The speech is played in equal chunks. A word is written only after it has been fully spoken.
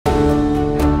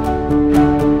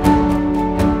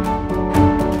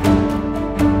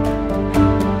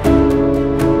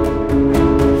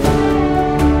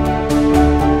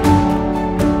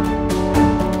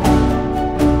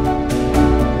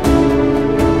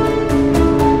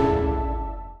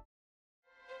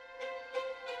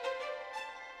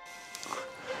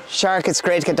Shark, it's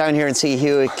great to get down here and see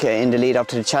Hewick in the lead up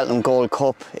to the Cheltenham Gold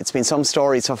Cup. It's been some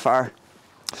story so far.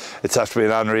 It's after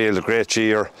being unreal, a great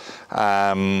year.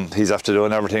 He's after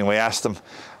doing everything we asked him,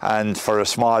 and for a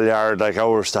small yard like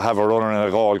ours to have a runner in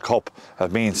a Gold Cup,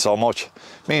 it means so much.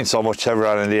 It means so much to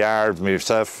everyone in the yard,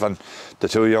 myself and the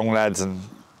two young lads and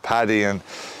Paddy and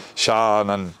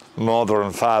Sean and mother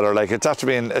and father. Like it's after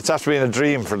being a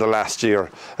dream for the last year.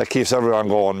 It keeps everyone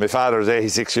going. My father's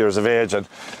 86 years of age, and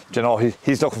you know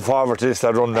he's looking forward to this.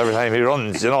 That run every time he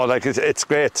runs. You know, like it's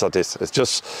great. So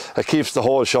it keeps the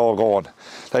whole show going.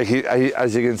 Like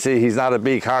as you can see, he's not a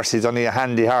big horse. He's only a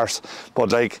handy horse,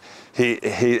 but like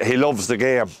he loves the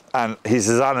game, and he's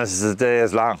as honest as the day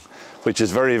is long, which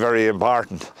is very, very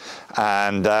important.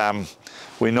 And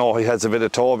we know he has a bit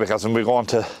of toe, because when we go on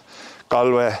to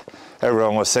Galway,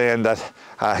 everyone was saying that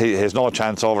he has no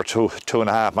chance over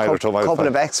 2.5 miles or 2 miles. A couple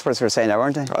of experts were saying that,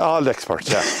 weren't they? All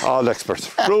experts, yeah, all experts.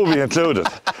 Ruby included.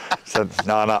 Said,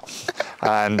 no.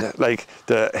 And like,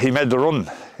 he made the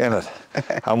run in it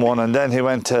and won. And then he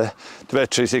went to the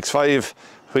Bet 365,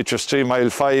 which was 3 mile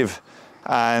 5,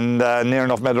 and near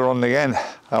enough made the run again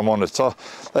and won it. So,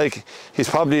 like, he's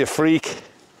probably a freak,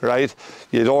 right?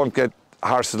 You don't get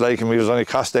horses like him. He was only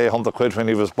cost £800 when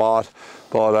he was bought,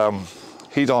 but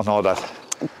he don't know that,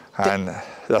 and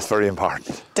that's very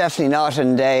important. Definitely not,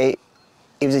 and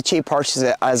he was a cheap purchase,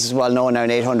 as well known now,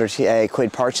 an 800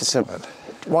 quid purchase. It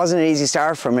wasn't an easy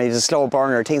start for him. He was a slow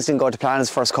burner. Things didn't go to plan his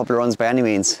first couple of runs by any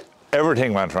means.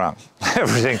 Everything went wrong.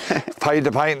 Everything. Pint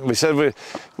to pint. We said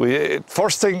we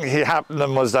first thing he happened to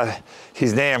him was that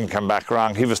his name came back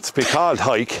wrong. He was to be called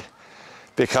Hike,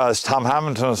 because Tom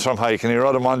Hamilton was from Hewick, and he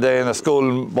rode him one day in a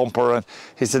school bumper, and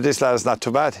he said, this lad's not too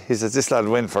bad. He said, this lad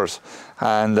will win for us.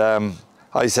 And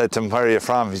I said to him, where are you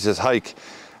from? He says, Hewick.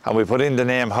 And we put in the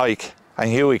name Hewick, and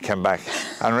Hewick came back.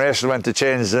 And Rachel went to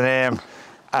change the name,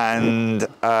 and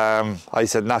I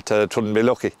said it wouldn't be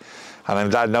lucky. And I'm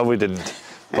glad now we didn't.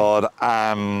 But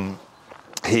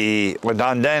he went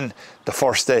on then. The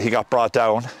first day he got brought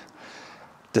down.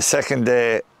 The second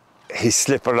day he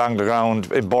slipped along the ground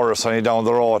in Borris, only down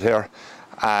the road here,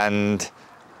 and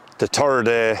the third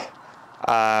day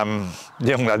the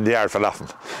young lad in the yard fell off him.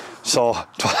 So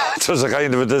it was a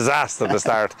kind of a disaster to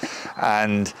start.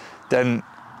 And then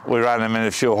we ran him in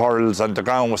a few hurdles, and the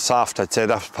ground was soft. I'd say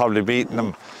that was probably beating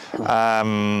him.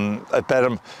 I bet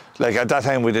him, like at that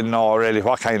time we didn't know really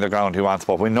what kind of ground he wants,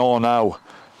 but we know now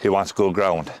he wants good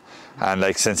ground. And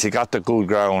like since he got the good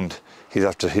ground, he's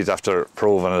after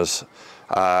proving us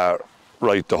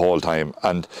right the whole time.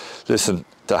 And listen,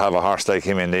 to have a horse like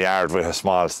him in the yard with a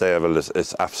small stable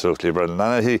is absolutely brilliant.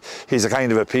 And he's a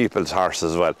kind of a people's horse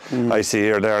as well. I see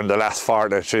here there in the last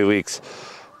 3 weeks,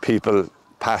 people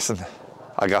passing.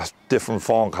 I got different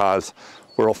phone calls.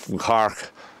 We're up from Cork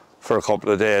for a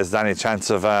couple of days. Any chance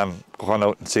of going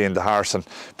out and seeing the horse, and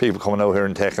people coming out here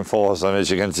and taking photos. And as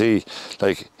you can see,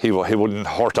 like he wouldn't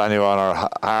hurt anyone or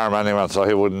harm anyone, so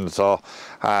he wouldn't. So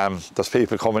there's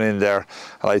people coming in there,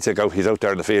 and I'd say he's out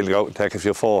there in the field, go out and take a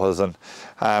few photos. And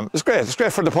it's great. It's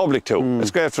great for the public too. It's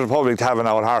great for the public to have an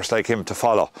old horse like him to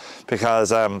follow, because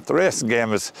the racing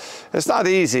game it's not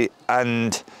easy,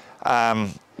 and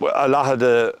a lot of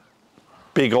the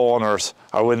big owners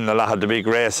are winning a lot of the big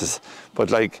races, but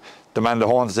like the man that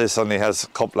owns this only has a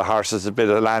couple of horses, a bit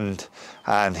of land,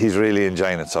 and he's really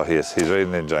enjoying it. So he's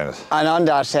really enjoying it. And on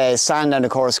that Sandown,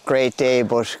 of course, great day,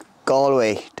 but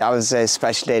Galway, that was a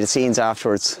special day, the scenes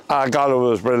afterwards. Galway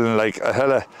was brilliant. Like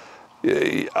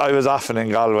I was often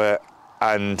in Galway,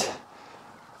 and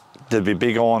there'd be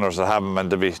big owners that have them, and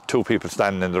there'd be 2 people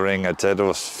standing in the ring. I'd say there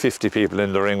was 50 people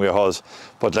in the ring with us.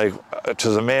 But like, it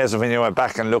was amazing when you went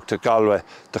back and looked at Galway,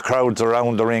 the crowds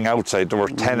around the ring outside, there were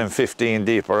 10 and 15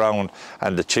 deep around,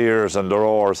 and the cheers and the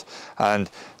roars. And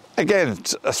again,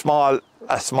 a small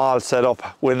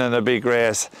setup, winning a big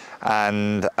race.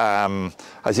 And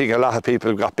I think a lot of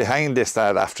people got behind this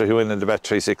lad after he winning the Bet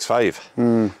 365,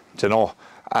 you know.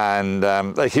 And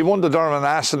like he won the Durham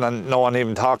National, and no one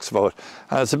even talks about it.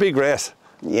 And it's a big race,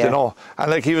 you know. And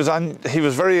like he was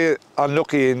very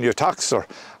unlucky in your Toxer.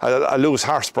 A loose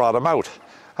horse brought him out,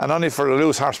 and only for a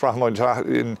loose horse brought him out,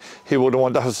 he would have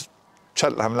won. That was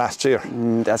Cheltenham last year.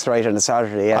 That's right, on the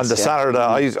Saturday. Yes, on the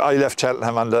Saturday, I left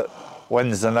Cheltenham on the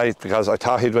Wednesday night because I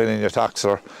thought he'd win in your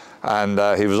Toxer,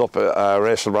 and he was up.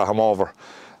 Rachel brought him over,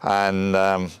 and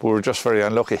we were just very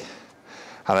unlucky.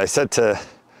 And I said to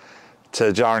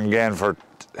John Gainford,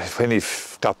 when he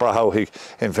got brought out,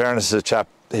 in fairness to the chap,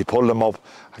 he pulled him up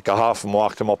I got off and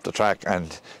walked him up the track,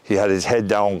 and he had his head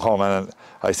down coming, and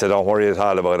I said, don't worry at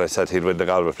all about it. I said he'd win the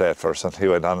Galway Plate first, and he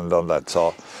went on and done that.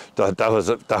 So that was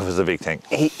a big thing.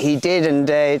 He did, and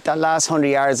that last 100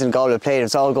 yards in Galway Plate, it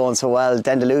was all going so well.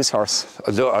 Then the loose horse.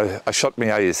 I shut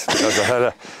my eyes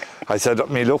because I said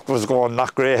my look was going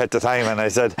not great at the time, and I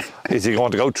said, is he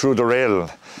going to go through the rail?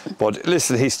 But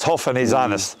listen, he's tough and he's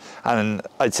honest, and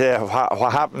I'd say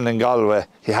what happened in Galway,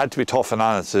 he had to be tough and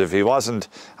honest. If he wasn't,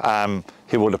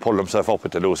 he would have pulled himself up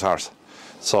with the loose horse.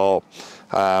 So,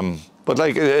 but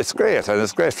like, it's great, and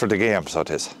it's great for the game, so it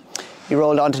is. You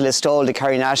rolled onto Listowel, the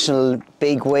Kerry National,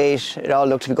 big weight, it all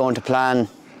looked to be going to plan.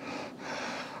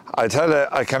 I tell you,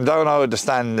 I came down out of the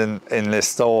stand in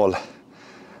Listowel,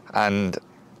 and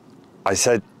I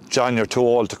said, John, you're too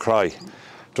old to cry.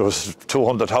 There was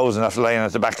 200,000 after lying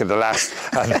at the back of the last,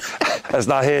 and it's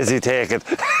not hazy, take it.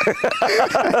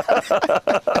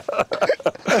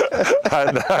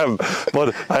 And,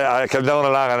 but I came down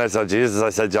along and I said, Jesus,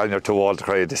 I said, John, you're too old to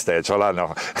cry at this stage. Hold on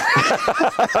now.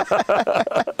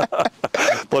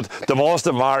 But the most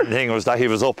important thing was that he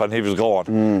was up and he was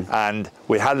going. And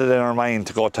we had it in our mind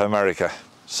to go to America.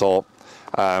 So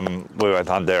we went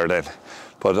on there then.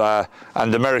 But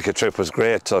and the America trip was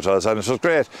great, so it was, and it was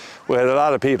great. We had a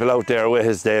lot of people out there with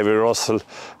us, Davy Russell,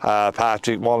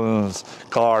 Patrick Mullins,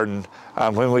 Gordon,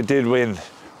 and when we did win,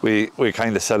 we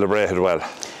kind of celebrated well.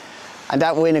 And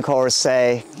that win, of course,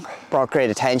 brought great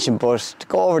attention, but to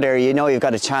go over there, you know you've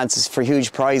got a chance for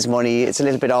huge prize money. It's a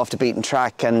little bit off the beaten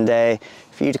track, and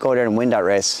for you to go there and win that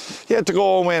race. He had to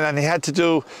go and win, and he had to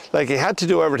do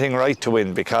everything right to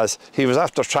win, because he was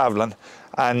after travelling.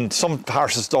 And some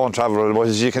horses don't travel, but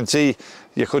as you can see,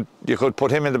 you could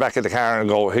put him in the back of the car and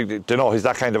go, you know, he's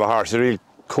that kind of a horse. He's a real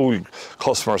cool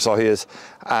customer, so he is.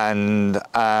 And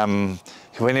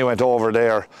when he went over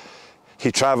there, he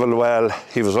travelled well.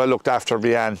 He was well looked after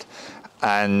beyond.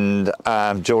 And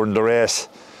during the race,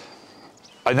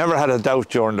 I never had a doubt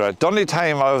during the race. The only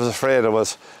time I was afraid of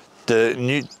was their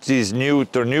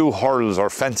new hurdles or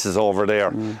fences over there,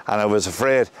 and I was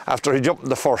afraid after he jumped in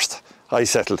the first, I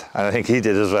settled, and I think he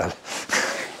did as well.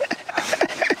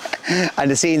 And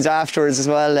the scenes afterwards as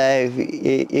well,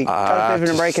 you got a bit of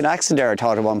an American accent there, I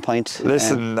thought, at one point.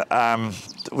 Listen,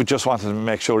 we just wanted to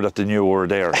make sure that the new were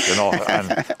there, you know,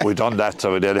 and we done that,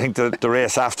 so we did. I think the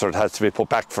race after it had to be put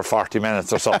back for 40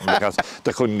 minutes or something because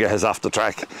they couldn't get us off the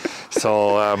track.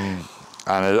 So,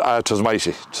 and it was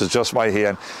mighty. It was just mighty,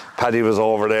 and Paddy was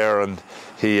over there, and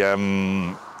we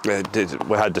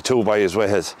had the two boys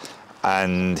with us,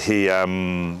 and he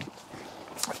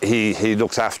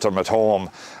looks after them at home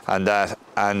and that.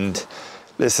 And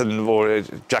listen,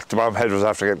 Jack the Bombhead was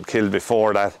after getting killed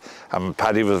before that, and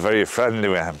Paddy was very friendly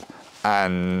with him,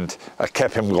 and it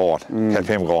kept him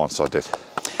going. So it did.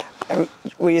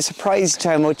 Were you surprised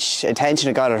how much attention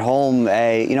it got at home?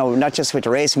 You know, not just with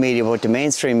the race media, but the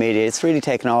mainstream media. It's really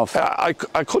taken off. I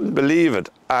couldn't believe it,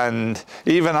 and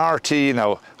even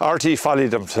RT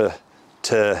followed them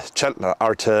to Cheltenham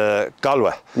or to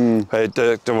Galway.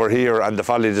 They were here and they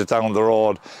followed us down the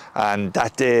road, and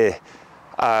that day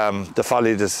they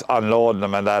followed us unloading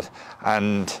them and that,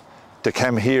 and they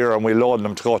came here and we loaded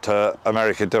them to go to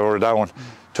America. They were down,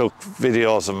 took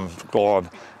videos of them going,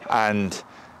 and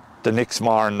the next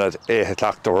morning at 8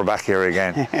 o'clock they were back here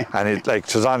again. And it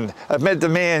was on, it made the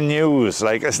main news.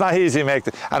 Like, it's not easy to make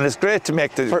it, and it's great to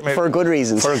make the for good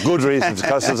reasons. For good reasons,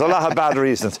 because there's a lot of bad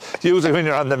reasons. Usually when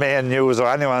you're on the main news, or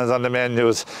anyone is on the main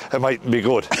news, it mightn't be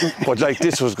good, but like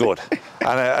this was good, and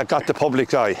I got the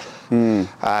public eye.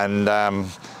 And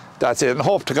that's it, and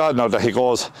hope to God now that he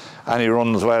goes and he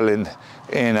runs well in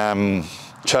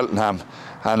Cheltenham,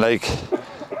 and like,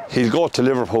 he'll go to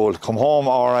Liverpool, come home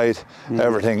all right,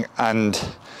 everything, and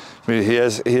he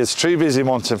has 3 busy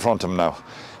months in front of him now.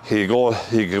 He go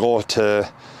to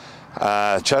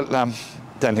Cheltenham,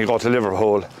 then he'll go to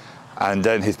Liverpool, and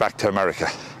then he's back to America.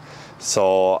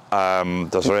 So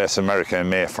there's a race in America in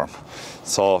May for him.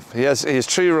 So he has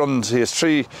 3 runs, he has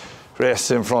 3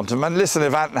 races in front of him. And listen,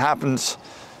 if anything happens,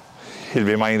 he'll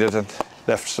be minded and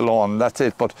left alone. That's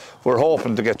it. But we're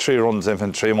hoping to get 3 runs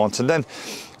in 3 months, and then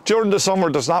during the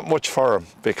summer, there's not much for him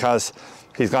because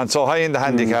he's gone so high in the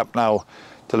handicap now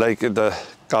to like the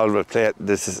Galway Plate.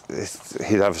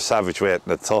 He'd have a savage weight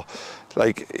in it. So,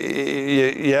 like,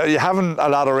 you haven't a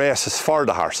lot of races for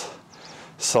the horse,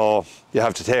 so you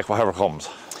have to take whatever comes.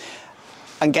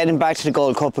 And getting back to the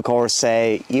Gold Cup, of course,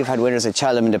 you've had winners at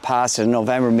Cheltenham in the past at a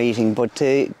November meeting, but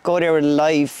to go there with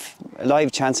a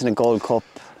live chance in a Gold Cup.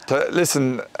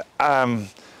 Listen.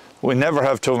 We never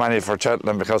have too many for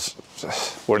Cheltenham because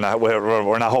we're not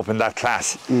up in that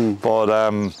class. But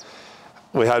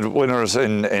we had winners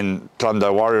in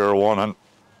Clondalk Warrior won, and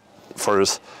for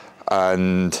us,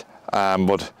 and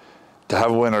but to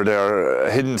have a winner there,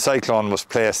 Hidden Cyclone was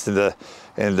placed in the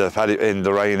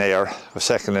Ryanair, was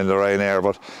second in the Ryanair,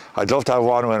 but I'd love to have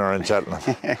one winner in Cheltenham.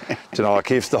 You know, it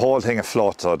keeps the whole thing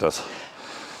afloat, so it does.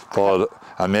 But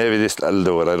and maybe this will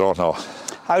do it, I don't know.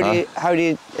 How do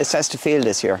you assess the field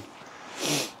this year?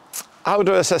 How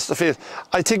do I assess the field?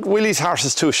 I think Willie's horse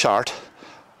is too short.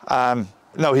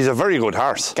 No, he's a very good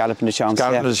horse. Galloping the Champs.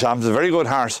 Galloping the Champs is a very good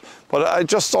horse, but I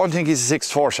just don't think he's a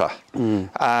 6-4 shot.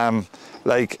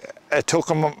 Like it took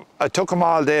him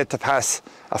all day to pass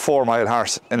a 4-mile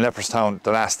horse in Leopardstown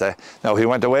the last day. Now he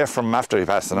went away from him after he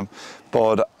passed him,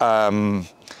 but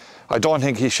I don't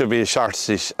think he should be as short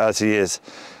as he is.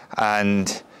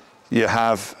 And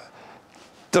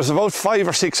there's about 5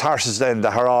 or 6 horses then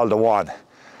that are all the one.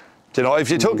 You know, if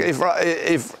you took, if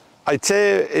I'd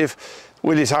say if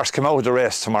Willie's horse came out of the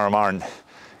race tomorrow morning,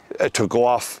 it would go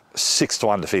off 6 to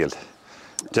 1 the field,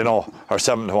 you know, or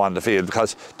 7 to 1 the field,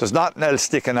 because there's nothing else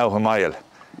sticking out a mile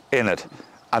in it,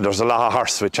 and there's a lot of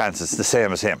horses with chances the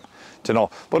same as him, you know.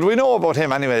 But we know about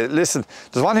him anyway. Listen,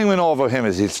 there's one thing we know about him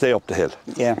is he'll stay up the hill.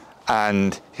 Yeah.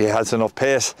 And he has enough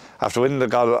pace after winning the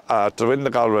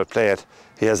Galway Plate.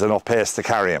 He has enough pace to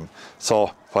carry him.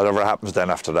 So whatever happens then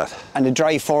after that. And the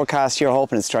dry forecast, you're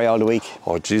hoping it's dry all the week?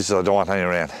 Oh Jesus, I don't want any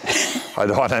rain. I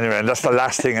don't want any rain. That's the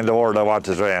last thing in the world I want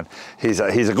is rain. He's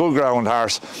a good ground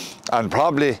horse, and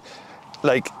probably,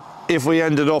 like, if we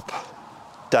ended up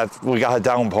that we got a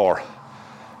downpour,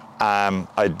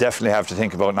 I'd definitely have to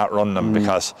think about not running them,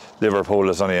 because Liverpool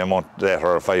is only a month later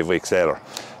or 5 weeks later.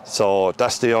 So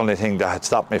that's the only thing that had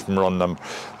stopped me from running them.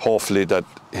 Hopefully that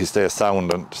he stays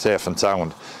sound and safe and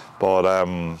sound.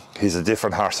 But he's a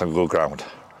different horse on good ground.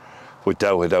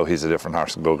 Without he's a different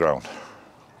horse on good ground.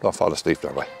 Don't fall asleep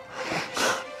that way.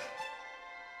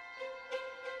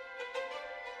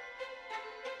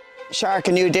 Shark,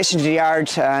 a new addition to the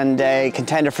yard and a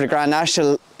contender for the Grand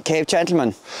National, Cape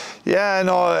Gentleman. Yeah,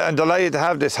 no, I'm delighted to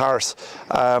have this horse.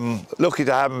 Lucky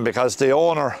to have him because the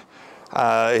owner,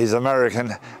 he's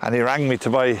American, and he rang me to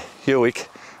buy Hewick,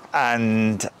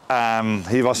 and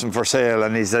he wasn't for sale,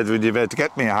 and he said, would you be able to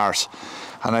get me a horse?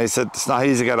 And I said, it's not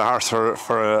easy to get a horse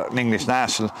for an English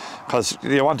national, because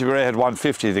you want to be rated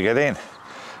 150 to get in.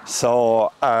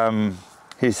 So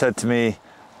he said to me,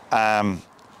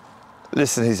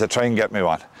 listen, he said, try and get me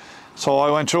one. So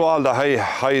I went through all the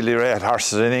highly rated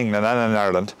horses in England and in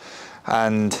Ireland,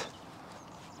 and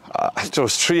there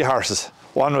was 3 horses.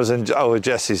 One was out of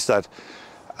Jesse's that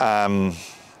had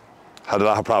a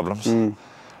lot of problems.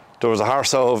 There was a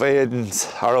horse out of Aiden's,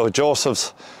 or out of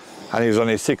Joseph's, and he was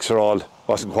only a 6-year-old,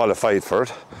 wasn't qualified for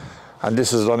it. And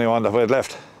this is the only one that we had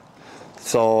left.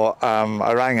 So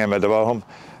I rang him about him,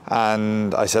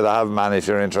 and I said, I have a man if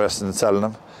you're interested in selling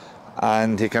him.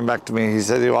 And he came back to me, he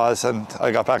said he was, and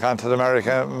I got back onto the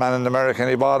man in America, and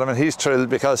he bought him, and he's thrilled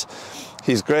because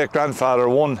his great-grandfather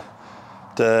won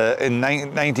in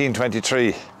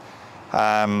 1923.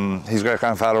 His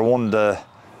great-grandfather won the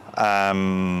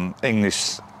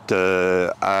English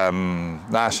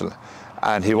national,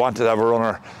 and he wanted to have a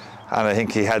runner, and I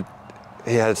think he had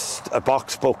a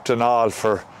box booked and all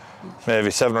for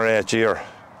maybe 7 or 8 years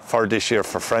for this year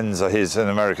for friends of his in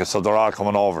America, so they're all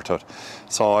coming over to it.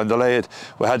 So I'm delighted.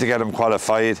 We had to get him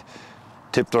qualified,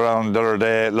 tipped around the other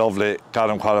day, lovely, got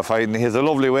him qualified, and he has a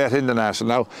lovely weight in the national.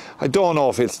 Now, I don't know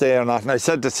if he'll stay or not, and I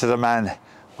said this to the man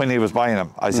when he was buying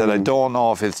him. I said, I don't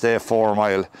know if he'll stay 4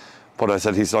 mile, but I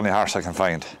said, he's the only horse I can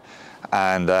find.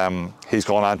 And he's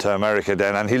going on to America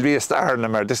then, and he'll be a star in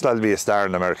America. This will be a star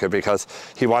in America because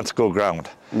he wants good ground.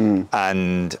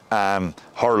 And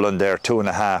hurling there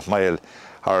 2.5 mile,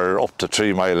 or up to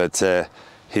 3 mile, I'd say,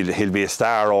 he'll be a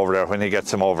star over there. When he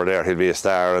gets him over there, he'll be a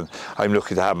star, and I'm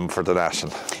lucky to have him for the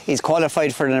national. He's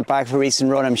qualified for the back of a recent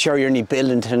run. I'm sure you're only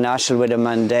building to the national with him,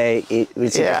 and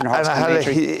we'll see different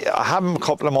horses. I have him a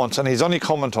couple of months, and he's only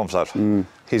coming to himself.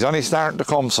 He's only starting to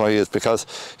come, so he is, because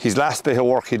his last bit of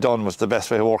work he done was the best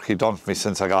bit of work he done for me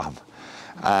since I got him.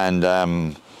 And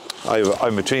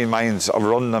I'm between minds of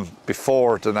running him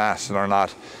before the national or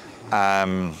not.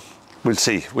 We'll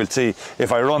see. We'll see.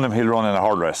 If I run him, he'll run in a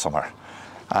hurdle race somewhere,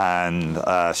 and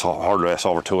so hurdle race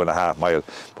over 2.5 mile.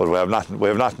 But we have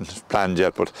nothing planned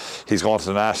yet. But he's going to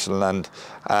the national, and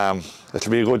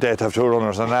it'll be a good day to have 2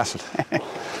 runners on the national.